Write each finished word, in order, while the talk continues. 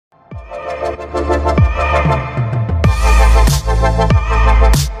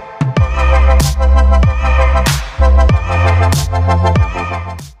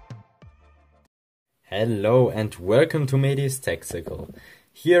Hello and welcome to Medi's Tech Cycle.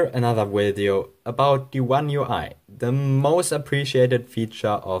 Here another video about the OneUI. The most appreciated feature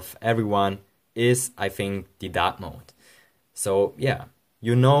of everyone is, I think, the dark mode. So yeah,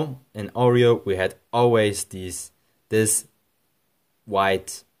 you know, in Oreo we had always this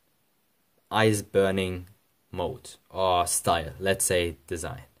white eyes burning mode or style, let's say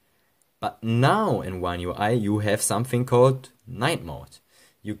design. But now in OneUI you have something called night mode.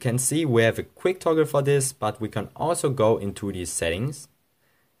 You can see we have a quick toggle for this, but we can also go into these settings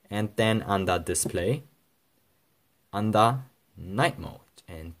and then under display, under night mode,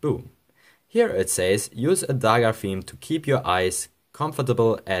 and boom. Here it says use a darker theme to keep your eyes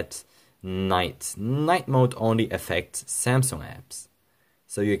comfortable at night. Night mode only affects Samsung apps.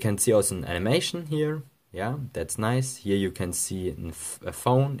 So you can see also an animation here. Yeah, that's nice. Here you can see in a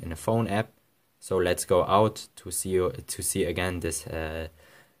phone app. So let's go out to see again this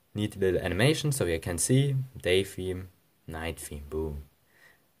neat little animation. So you can see day theme, night theme, boom.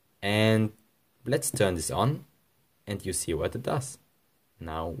 And let's turn this on and you see what it does.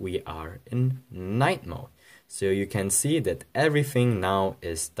 Now we are in night mode. So you can see that everything now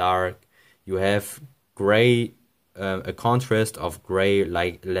is dark. You have gray, a contrast of gray,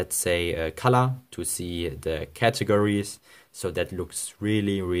 like let's say color to see the categories. So that looks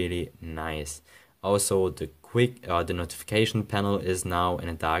really, really nice. Also the the notification panel is now in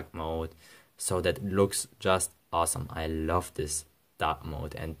a dark mode. So that looks just awesome. I love this dark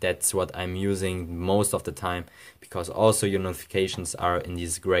mode and that's what I'm using most of the time, because also your notifications are in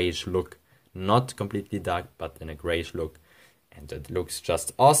this grayish look, not completely dark but in a grayish look, and it looks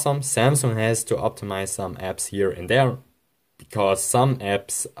just awesome. Samsung has to optimize some apps here and there because some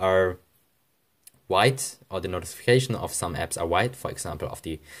apps are white, or the notification of some apps are white, for example of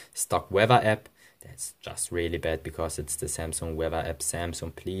the stock weather app. That's just really bad because it's the Samsung weather app.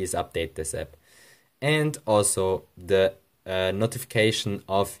 Samsung, please update this app. And also the notification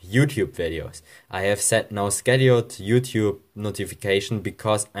of YouTube videos. I have set now scheduled YouTube notification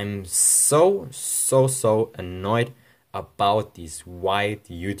because I'm so annoyed about these white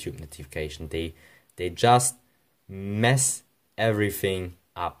YouTube notification. They just mess everything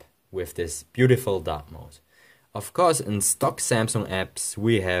up with this beautiful dark mode. Of course, in stock Samsung apps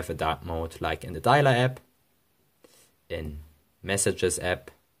we have a dark mode, like in the Dialer app, in Messages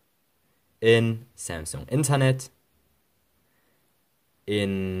app, in Samsung Internet,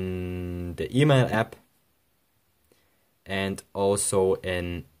 in the email app, and also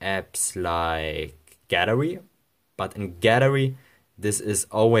in apps like Gallery. But in Gallery this is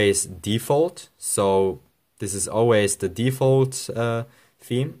always default, so this is always the default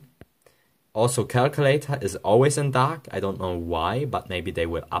theme. Also Calculator is always in dark. I don't know why, but maybe they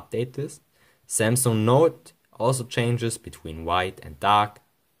will update this. Samsung Note also changes between white and dark.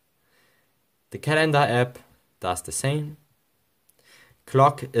 The Calendar app does the same.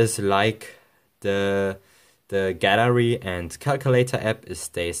 Clock is like the Gallery and Calculator app. It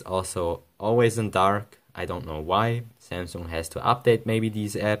stays also always in dark. I don't know why. Samsung has to update maybe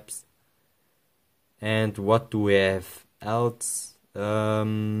these apps. And what do we have else?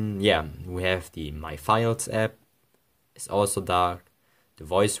 Yeah, we have the My Files app. It's also dark. The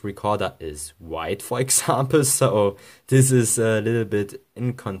voice recorder is white, for example. So this is a little bit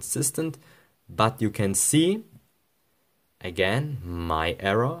inconsistent. But you can see, again, my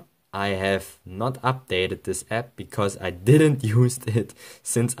error. I have not updated this app because I didn't use it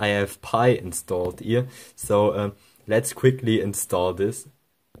since I have Pi installed here. So let's quickly install this.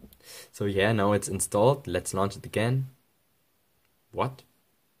 So yeah, now it's installed. Let's launch it again. What?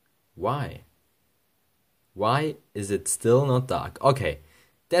 Why? Why is it still not dark? Okay,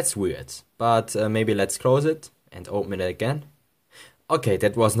 that's weird. But maybe let's close it and open it again. Okay,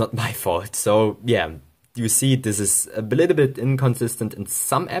 that was not my fault. So yeah, you see this is a little bit inconsistent in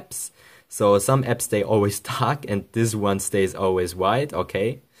some apps. So some apps stay always dark and this one stays always white.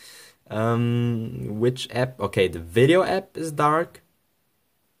 Okay. Which app? Okay, the video app is dark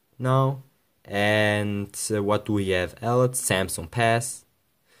now. And what do we have else? Samsung Pass.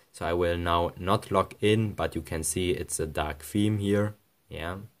 So I will now not log in, but you can see it's a dark theme here.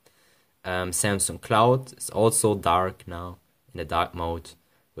 Yeah. Samsung Cloud is also dark now in the dark mode,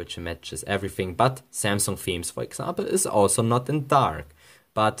 which matches everything. But Samsung Themes, for example, is also not in dark.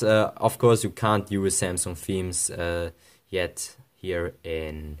 But of course you can't use Samsung Themes yet here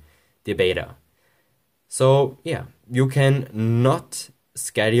in the beta. So yeah, you can not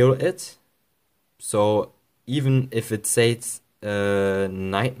schedule it. So even if it says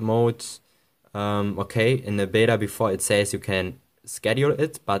night mode, okay, in the beta before it says you can schedule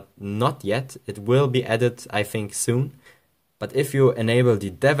it, but not yet. It will be added, I think, soon. But if you enable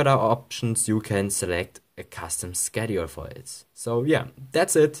the developer options, you can select a custom schedule for it. So yeah,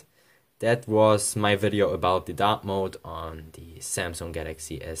 that's it. That was my video about the dark mode on the Samsung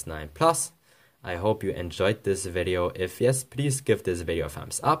Galaxy S9 Plus. I hope you enjoyed this video. If yes, please give this video a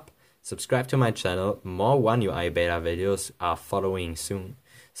thumbs up. Subscribe to my channel. More OneUI beta videos are following soon.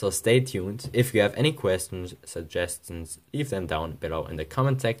 So stay tuned. If you have any questions, suggestions, leave them down below in the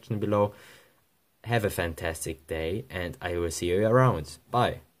comment section below. Have a fantastic day and I will see you around.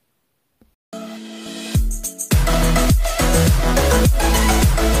 Bye.